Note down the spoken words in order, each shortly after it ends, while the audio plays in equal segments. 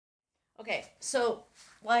Okay, so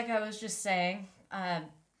like I was just saying,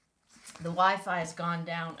 the Wi-Fi's gone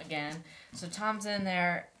down again. So Tom's in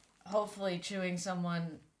there, hopefully chewing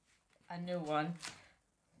a new one,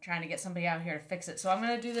 trying to get somebody out here to fix it. So I'm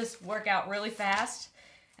going to do this workout really fast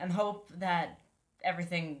and hope that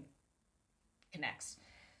everything connects.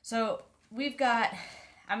 So we're going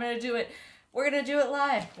to do it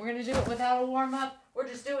live. We're going to do it without a warm-up. We're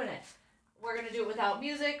just doing it. We're going to do it without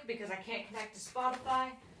music because I can't connect to Spotify.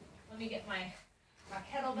 Let me get my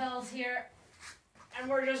kettlebells here. And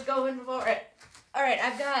we're just going for it. Alright,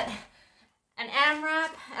 I've got an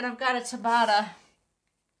AMRAP and I've got a Tabata.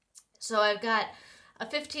 So I've got a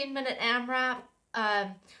 15-minute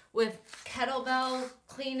AMRAP with kettlebell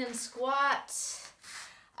clean and squats,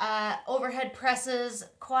 overhead presses,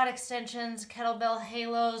 quad extensions, kettlebell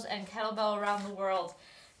halos, and kettlebell around the world.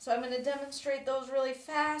 So I'm going to demonstrate those really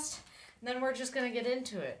fast, and then we're just going to get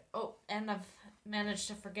into it. Oh, and I've managed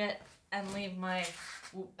to forget and leave my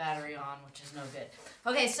battery on, which is no good.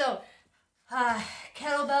 Okay, so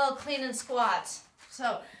kettlebell clean and squats.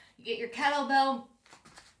 So you get your kettlebell,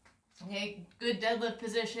 okay, good deadlift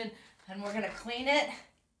position, and we're gonna clean it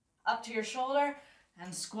up to your shoulder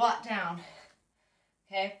and squat down.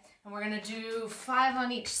 Okay, and we're gonna do 5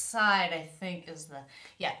 on each side, I think is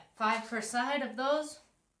 5 per side of those.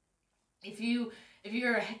 If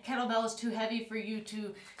your kettlebell is too heavy for you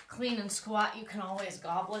to clean and squat, you can always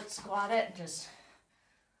goblet squat it, just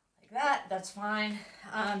like that, that's fine.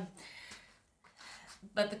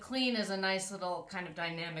 But the clean is a nice little kind of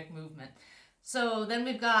dynamic movement. So then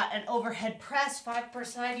we've got an overhead press, 5 per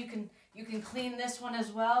side. You can clean this one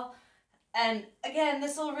as well. And again,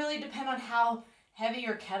 this will really depend on how heavy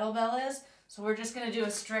your kettlebell is. So we're just gonna do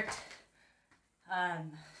a strict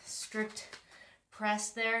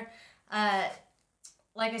press there.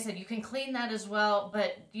 Like I said, you can clean that as well,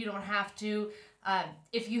 but you don't have to.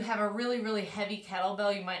 If you have a really, really heavy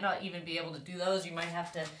kettlebell, you might not even be able to do those. You might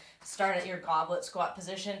have to start at your goblet squat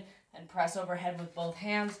position and press overhead with both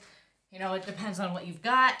hands. You know, it depends on what you've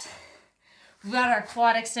got. We've got our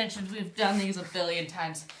quad extensions. We've done these a billion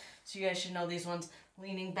times. So you guys should know these ones.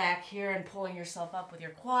 Leaning back here and pulling yourself up with your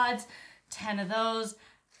quads. 10 of those.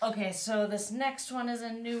 Okay, so this next one is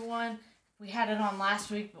a new one. We had it on last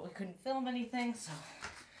week, but we couldn't film anything, so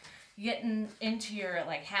getting into your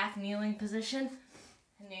like half kneeling position,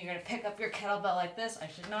 and then you're gonna pick up your kettlebell like this. I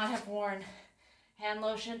should not have worn hand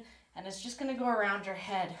lotion, and it's just gonna go around your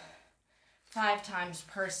head 5 times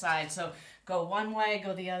per side. So go one way,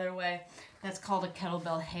 go the other way. That's called a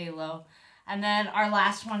kettlebell halo. And then our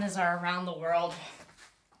last one is our around the world.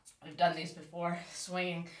 We've done these before,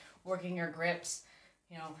 swinging, working your grips,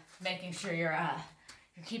 you know, making sure you're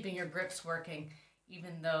keeping your grips working,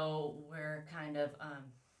 even though we're kind of,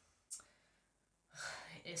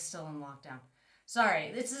 it's still in lockdown.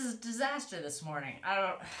 Sorry, this is a disaster this morning.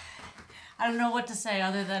 I don't know what to say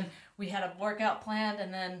other than we had a workout planned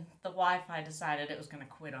and then the Wi-Fi decided it was going to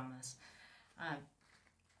quit on us.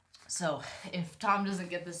 So if Tom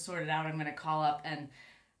doesn't get this sorted out, I'm going to call up and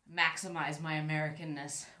maximize my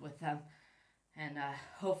Americanness with them and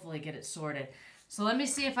hopefully get it sorted. So let me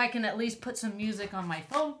see if I can at least put some music on my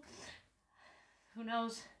phone. Who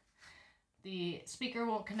knows? The speaker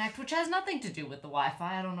won't connect, which has nothing to do with the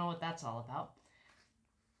Wi-Fi. I don't know what that's all about.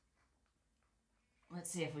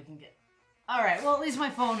 Let's see if we can get... Alright, well at least my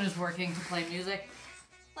phone is working to play music.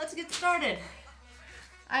 Let's get started.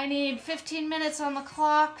 I need 15 minutes on the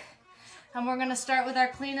clock, and we're going to start with our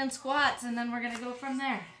clean and squats, and then we're going to go from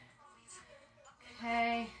there.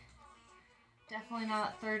 Okay. Definitely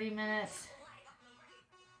not 30 minutes.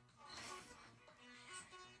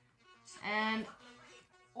 And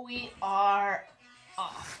we are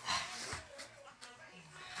off.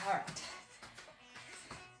 All right.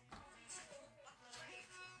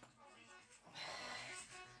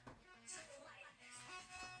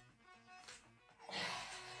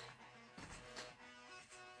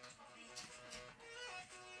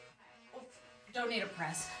 Don't need a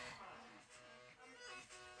press.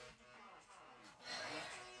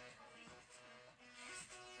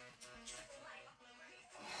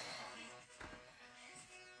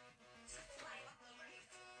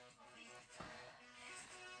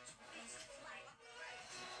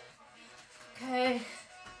 Okay,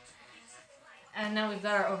 and now we've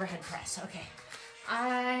got our overhead press. Okay,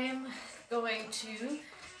 I'm going to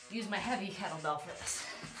use my heavy kettlebell for this.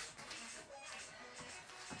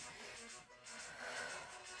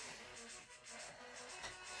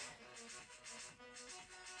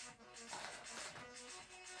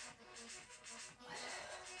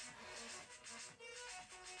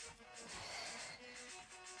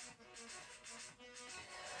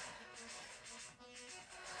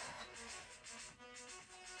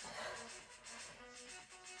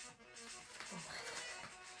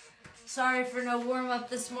 Sorry for no warm-up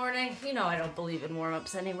this morning. You know I don't believe in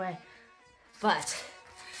warm-ups anyway. But,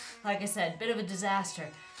 like I said, bit of a disaster.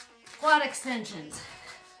 Quad extensions.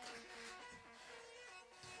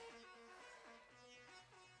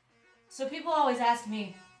 So people always ask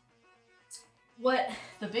me what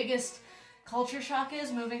the biggest culture shock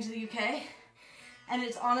is moving to the UK. And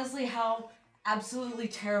it's honestly how absolutely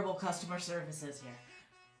terrible customer service is here.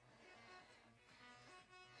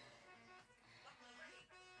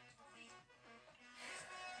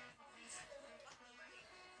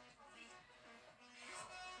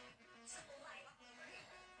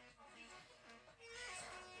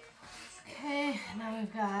 Okay, now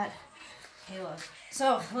we've got Halo.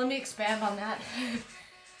 So let me expand on that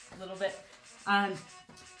a little bit.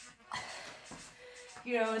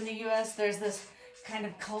 You know, in the US, there's this kind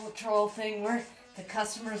of cultural thing where the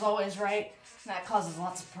customer's always right. And that causes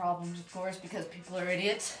lots of problems, of course, because people are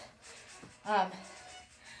idiots.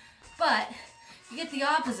 But you get the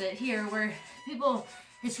opposite here, where people,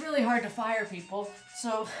 it's really hard to fire people.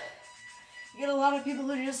 So you get a lot of people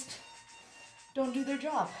who just don't do their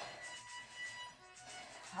job.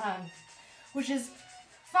 Which is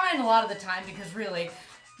fine a lot of the time, because really,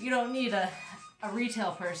 you don't need a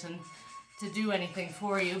retail person to do anything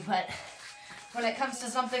for you, but when it comes to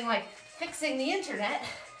something like fixing the internet,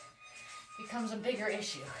 it becomes a bigger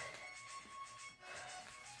issue.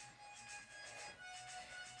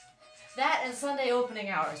 That and Sunday opening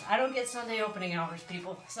hours. I don't get Sunday opening hours,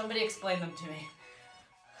 people. Somebody explain them to me.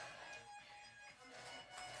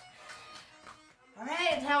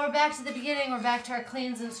 Alright, now we're back to the beginning. We're back to our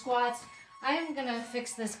cleans and squats. I am gonna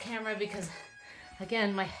fix this camera because,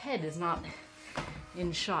 again, my head is not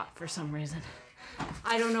in shot for some reason.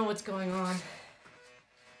 I don't know what's going on.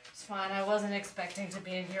 It's fine, I wasn't expecting to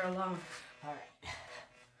be in here alone. Alright.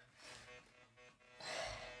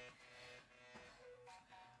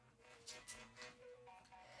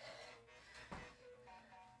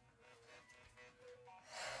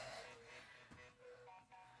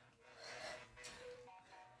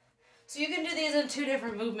 So you can do these in 2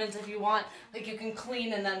 different movements if you want. Like you can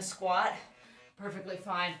clean and then squat, perfectly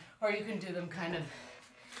fine. Or you can do them kind of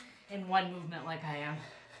in one movement like I am.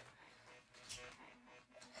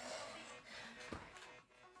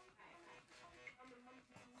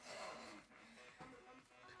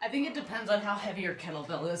 I think it depends on how heavy your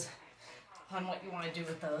kettlebell is, on what you want to do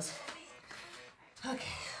with those.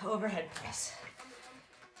 Okay, overhead press.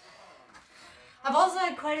 I've also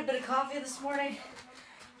had quite a bit of coffee this morning.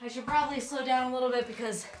 I should probably slow down a little bit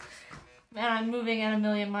because, man, I'm moving at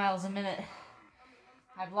 1,000,000 miles a minute.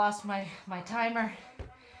 I've lost my timer.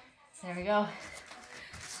 There we go.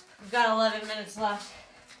 We've got 11 minutes left.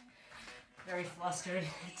 Very flustered.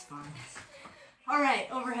 It's fine. All right,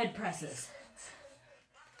 overhead presses.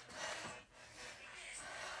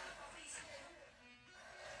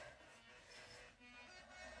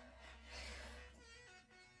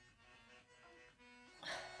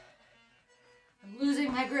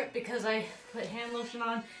 Losing my grip because I put hand lotion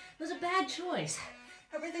on. It was a bad choice.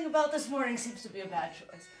 Everything about this morning seems to be a bad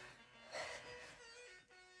choice.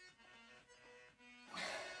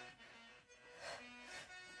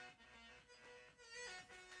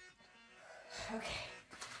 Okay.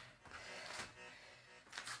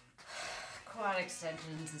 Quad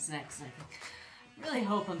extensions is next, I think. Really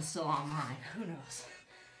hope I'm still online. Who knows?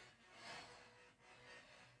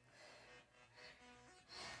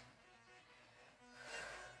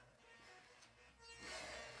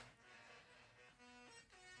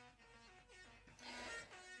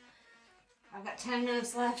 I've got 10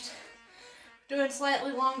 minutes left. Doing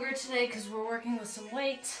slightly longer today because we're working with some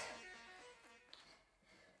weights.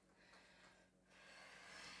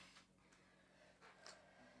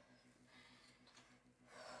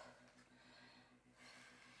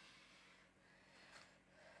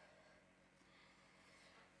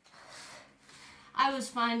 I was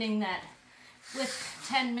finding that with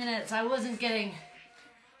 10 minutes, I wasn't getting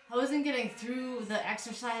through the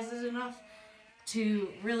exercises enough to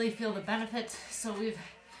really feel the benefits. So we've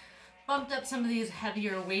bumped up some of these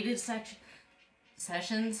heavier weighted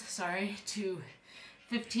sessions, to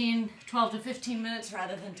 12 to 15 minutes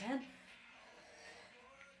rather than 10.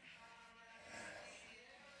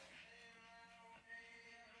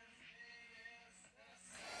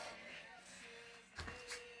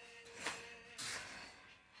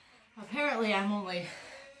 Apparently I'm only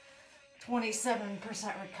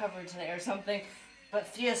 27% recovered today or something, but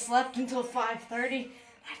Thea slept until 5:30.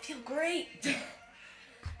 I feel great.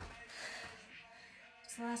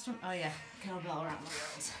 What's the last one? Oh yeah, kettlebell around the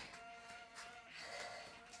world.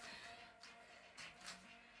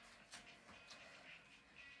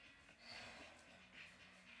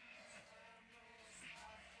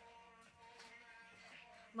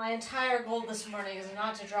 My entire goal this morning is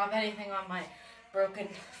not to drop anything on my broken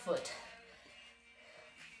foot.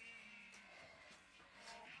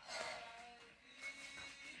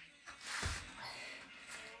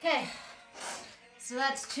 Okay, so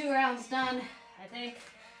that's 2 rounds done, I think.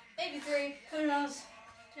 Maybe 3, who knows?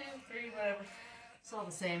 2, 3, whatever. It's all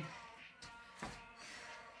the same.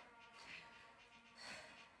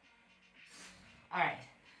 Alright,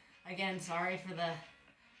 again, sorry for the,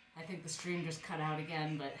 I think the stream just cut out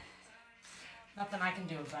again, but nothing I can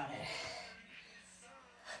do about it.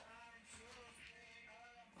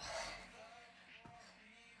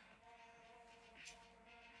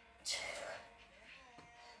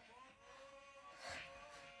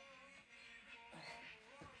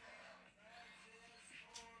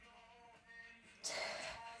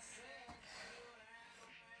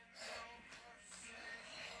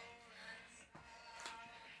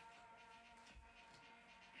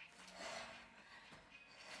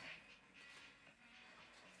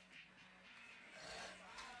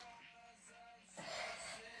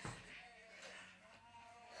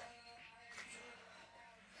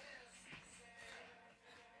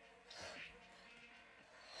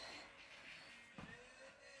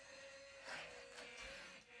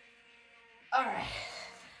 All right.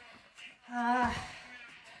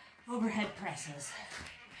 Overhead presses.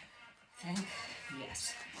 I think,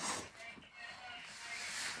 yes.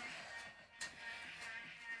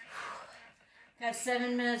 Got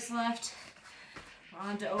 7 minutes left. We're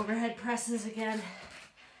on to overhead presses again.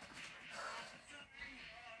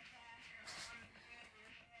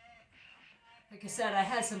 Like I said, I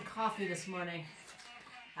had some coffee this morning.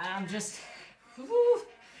 I'm just, woo.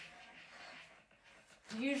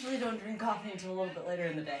 I usually don't drink coffee until a little bit later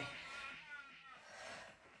in the day.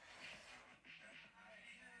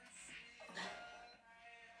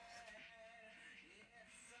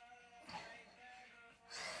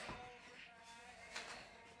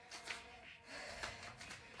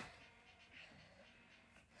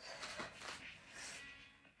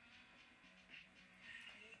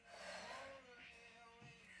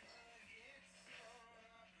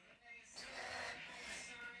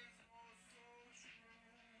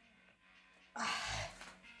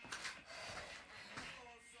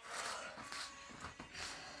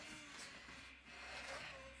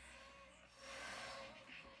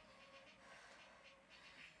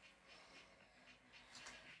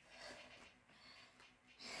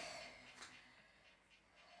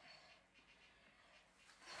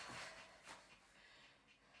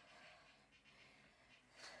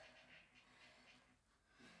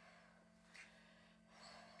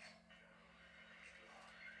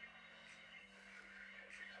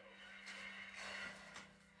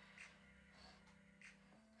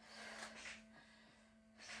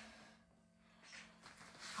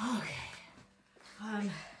 Okay,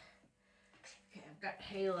 I've got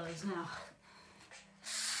halos now.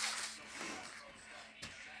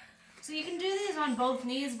 So you can do these on both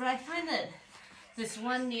knees, but I find that this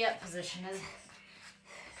one knee up position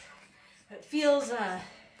it feels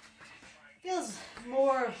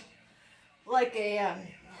more like a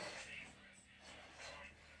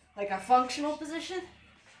functional position.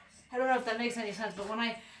 I don't know if that makes any sense, but when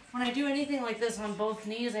I do anything like this on both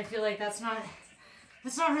knees, I feel like that's not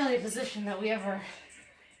really a position that we ever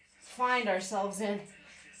find ourselves in.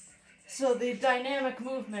 So the dynamic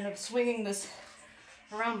movement of swinging this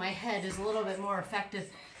around my head is a little bit more effective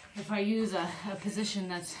if I use a position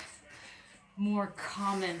that's more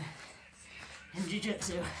common in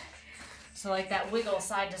jiu-jitsu. So like that wiggle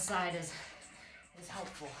side to side is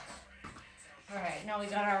helpful. All right, now we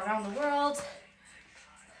got our around the world.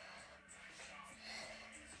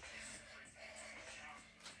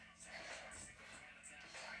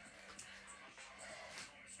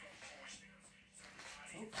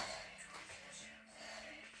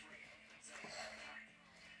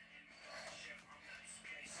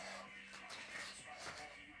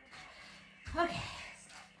 Okay,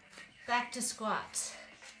 back to squats.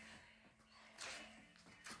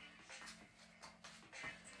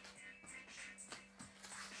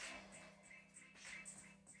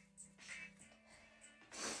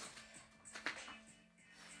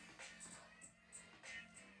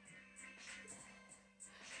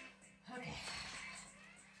 Okay,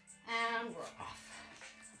 and we're off.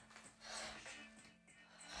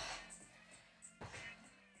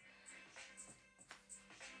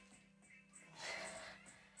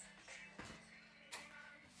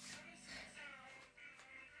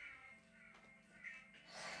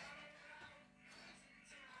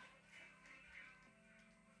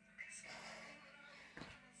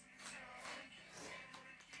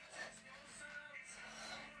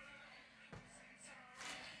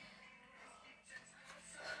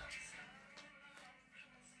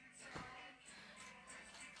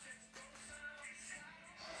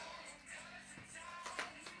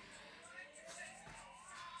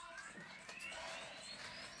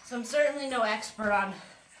 So I'm certainly no expert on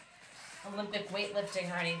Olympic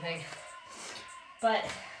weightlifting or anything, but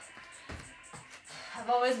I've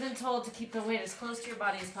always been told to keep the weight as close to your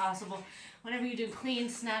body as possible whenever you do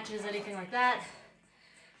cleans, snatches, anything like that,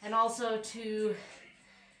 and also to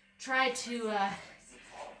try to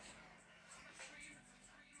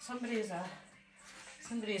somebody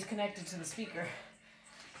is connected to the speaker.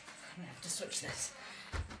 I'm gonna have to switch this.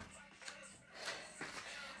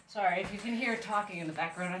 Sorry if you can hear talking in the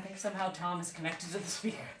background. I think somehow Tom is connected to the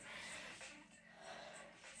speaker.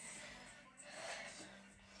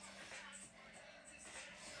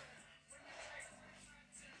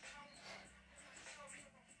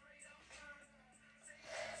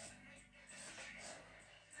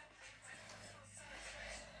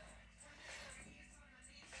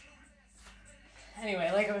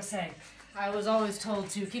 Anyway, like I was saying, I was always told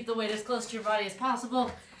to keep the weight as close to your body as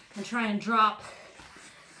possible and try and drop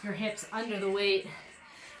your hips under the weight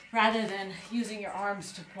rather than using your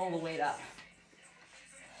arms to pull the weight up.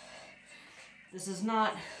 This is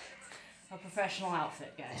not a professional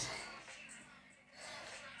outfit, guys.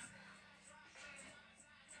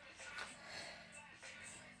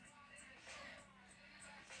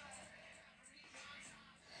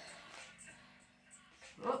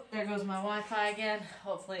 Oh, there goes my Wi-Fi again.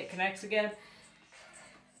 Hopefully it connects again.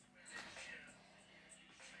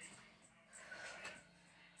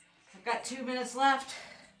 I've got 2 minutes left.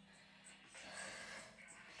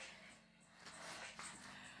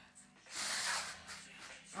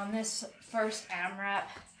 On this first AMRAP.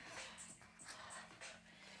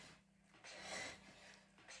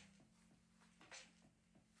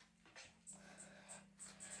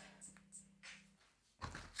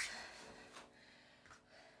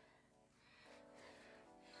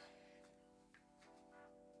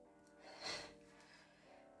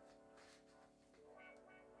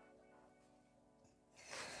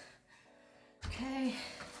 Okay.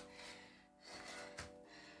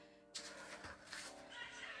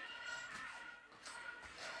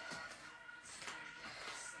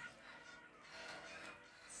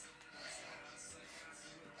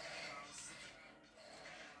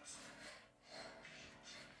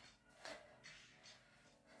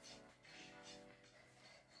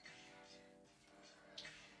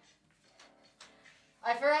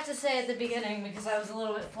 I forgot to say at the beginning because I was a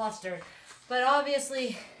little bit flustered, but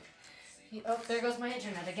obviously, oh, there goes my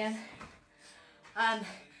internet again.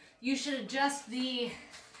 You should adjust the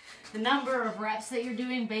number of reps that you're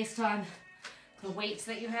doing based on the weights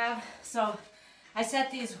that you have. So I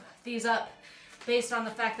set these up based on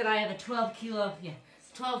the fact that I have a 12 kilo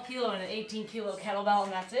and an 18 kilo kettlebell,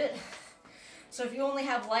 and that's it. So if you only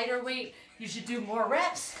have lighter weight, you should do more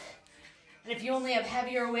reps. And if you only have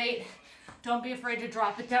heavier weight, don't be afraid to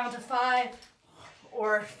drop it down to 5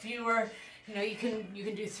 or fewer. You know, you can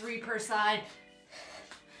do 3 per side.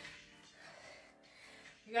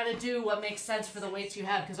 You got to do what makes sense for the weights you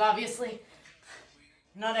have, because obviously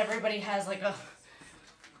not everybody has like a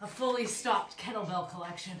fully stocked kettlebell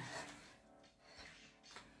collection.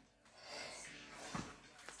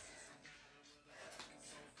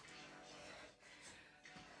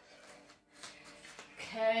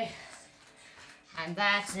 Okay, and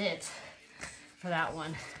that's it for that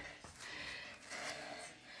one.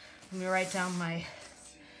 Let me write down my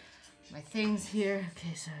things here.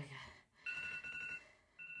 Okay, so I got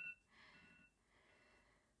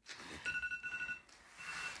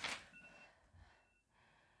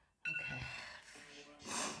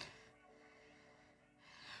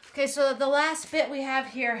okay, so the last bit we have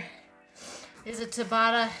here is a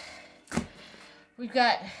Tabata. We've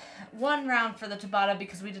got 1 round for the Tabata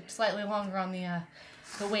because we did slightly longer on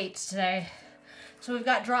the weights today. So we've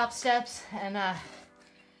got drop steps and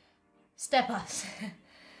step ups.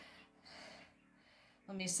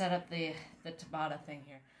 Let me set up the Tabata thing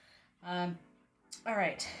here. All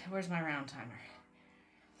right, where's my round timer?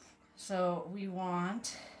 So we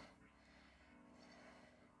want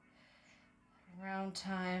round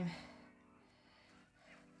time.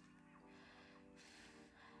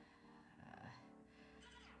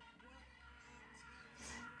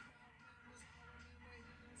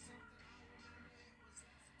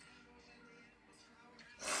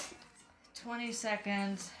 20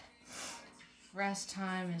 seconds. Rest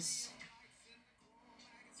time is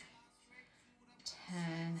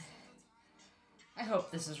 10. I hope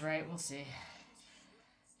this is right. We'll see.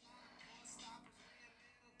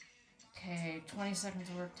 Okay, 20 seconds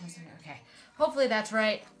of work, 10 seconds. Okay, hopefully that's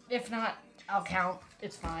right. If not, I'll count.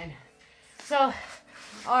 It's fine. So,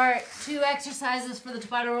 our 2 exercises for the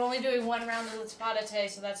Tabata. We're only doing 1 round of the Tabata today,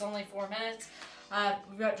 so that's only 4 minutes.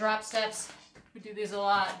 We've got drop steps We do these a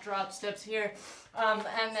lot, drop steps here.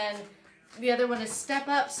 And then the other one is step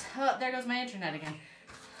ups. Oh, there goes my internet again.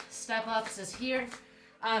 Step ups is here.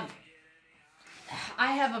 I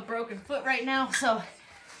have a broken foot right now, so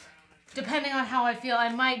depending on how I feel, I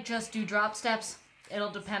might just do drop steps.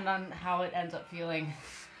 It'll depend on how it ends up feeling.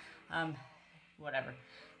 Whatever.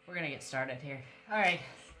 We're gonna get started here. All right,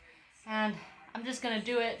 and I'm just gonna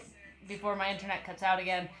do it before my internet cuts out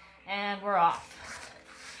again, and we're off.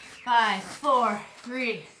 5, 4,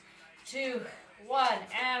 3, 2, 1,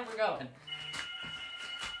 and we're going.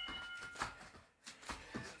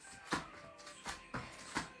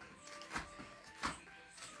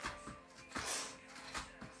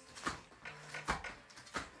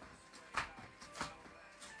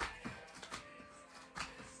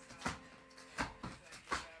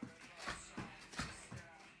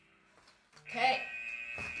 Okay.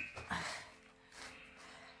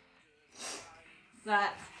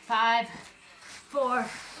 Got 5, 4,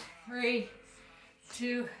 3,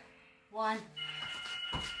 2, 1.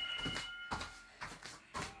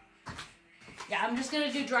 Yeah, I'm just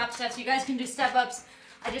gonna do drop steps. You guys can do step ups.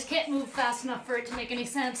 I just can't move fast enough for it to make any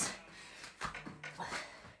sense.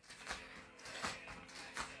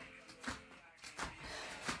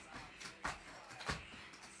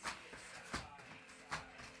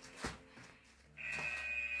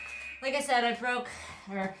 Like I said,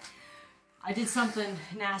 I did something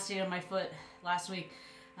nasty on my foot last week,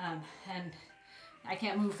 and I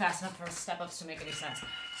can't move fast enough for step-ups to make any sense.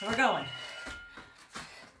 So we're going.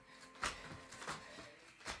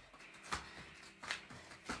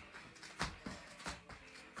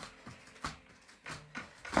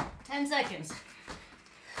 Ten seconds.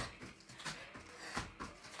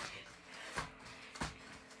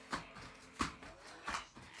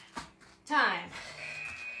 Time.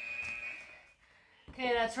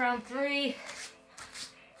 Okay, that's round 3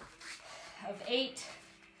 of 8.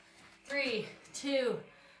 3, 2,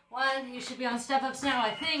 1. You should be on step ups now,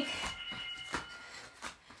 I think.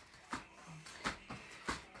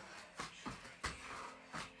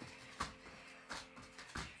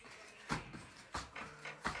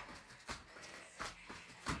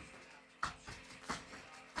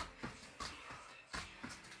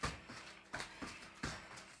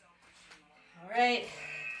 All right.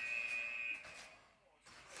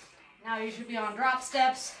 Now you should be on drop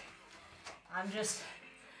steps. I'm just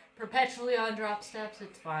perpetually on drop steps.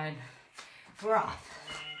 It's fine. We're off.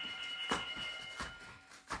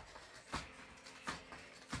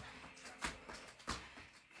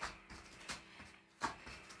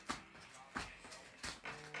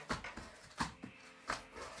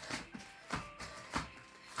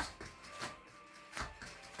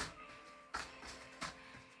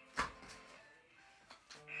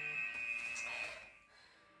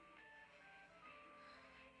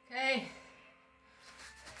 Okay.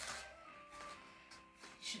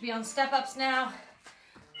 You should be on step ups now.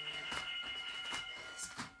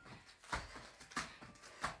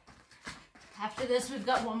 After this, we've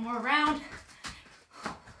got one more round.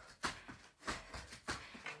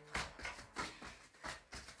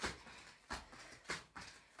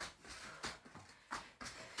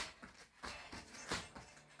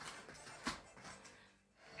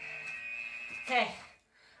 Okay.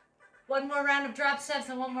 One more round of drop steps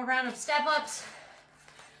and one more round of step ups.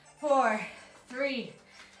 4, 3,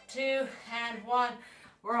 2, and 1.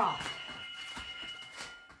 We're off.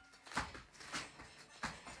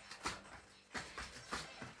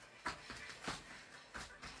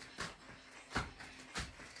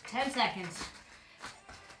 Ten seconds.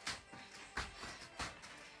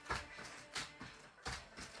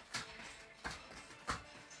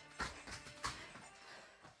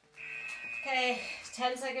 Okay,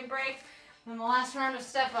 10-second break, and the last round of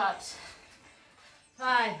step ups.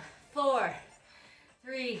 5, 4,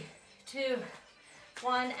 3, 2,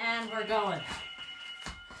 1, and we're going.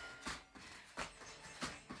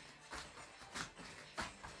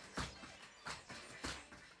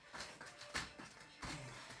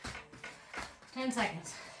 Ten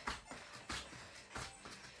seconds.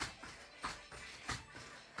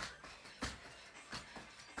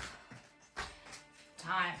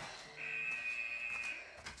 Time.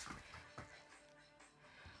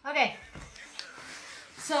 Okay,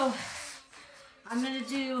 so I'm gonna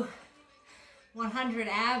do 100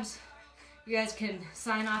 abs. You guys can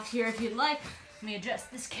sign off here if you'd like. Let me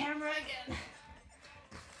adjust this camera again.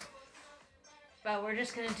 But we're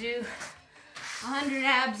just gonna do 100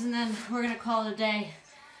 abs and then we're gonna call it a day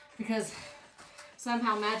because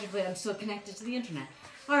somehow magically I'm still connected to the internet.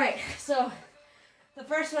 All right, so the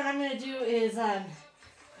first one I'm gonna do is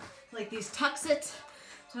like these tuck sits.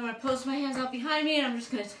 So I'm gonna post my hands out behind me and I'm just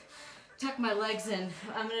gonna tuck my legs in.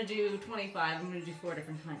 I'm gonna do 25. I'm gonna do 4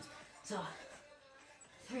 different times. So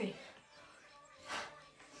 3.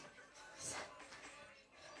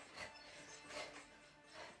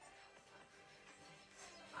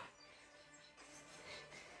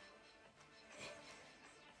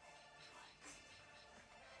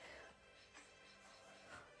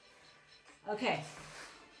 Okay,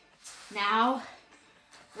 now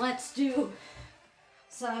let's do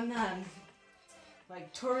some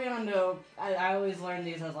like Toriano. I always learn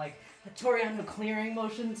these as like a Toriano clearing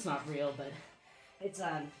motion. It's not real, but it's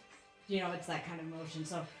you know, it's that kind of motion.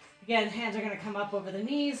 So again, hands are gonna come up over the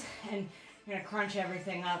knees, and you're gonna crunch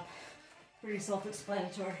everything up. Pretty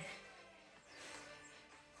self-explanatory.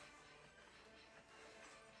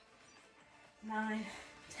 Nine,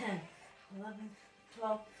 10, 11,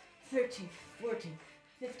 12, 13, 14,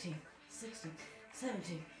 15, 16,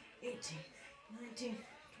 17, 18, 19,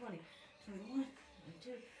 20, 21,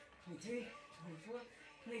 22, 23, 24,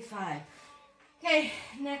 25. Okay,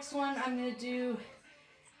 next one I'm going to do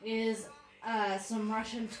is some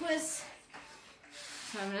Russian twists.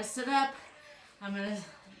 So I'm going to sit up, I'm going to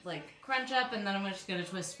like crunch up, and then I'm just going to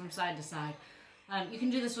twist from side to side. You can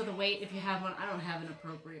do this with a weight if you have one. I don't have an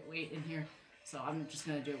appropriate weight in here, so I'm just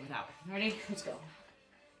going to do it without. Ready? Let's go.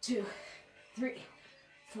 2, 3,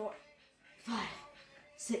 4, 5,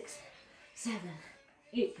 6, 7,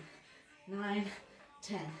 8, 9,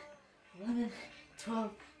 10, 11,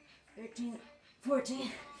 12, 13,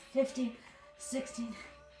 14, 15, 16,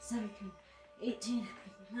 17, 18,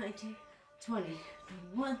 19, 20,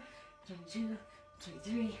 21, 22,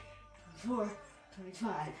 23, 24,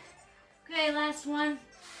 25. Okay, last one.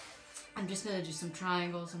 I'm just going to do some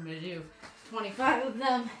triangles. I'm going to do 25 of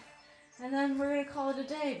them. And then we're going to call it a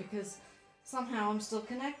day because somehow I'm still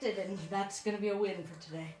connected, and that's going to be a win for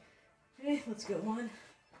today. Okay, let's go. 1,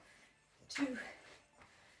 2,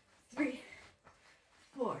 3,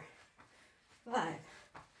 4, 5,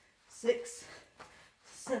 6,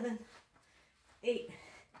 7, 8,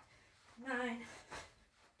 9,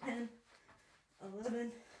 10,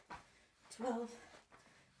 11, 12,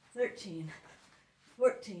 13,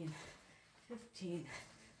 14, 15,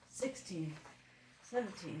 16,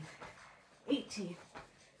 17, 18,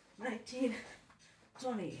 19,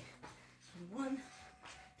 20, 21,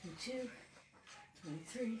 22,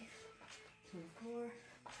 23, 24,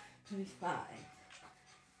 25.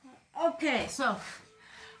 Okay, so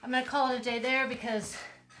I'm going to call it a day there because,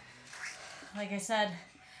 like I said,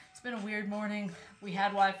 it's been a weird morning. We had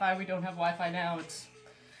Wi-Fi. We don't have Wi-Fi now. It's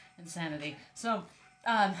insanity. So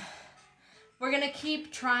we're going to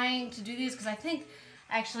keep trying to do these because I think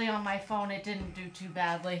actually on my phone it didn't do too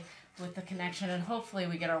badly with the connection, and hopefully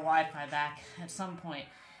we get our Wi-Fi back at some point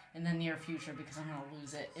in the near future because I'm going to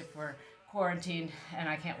lose it if we're quarantined and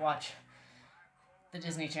I can't watch the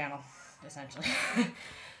Disney Channel, essentially.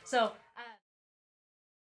 So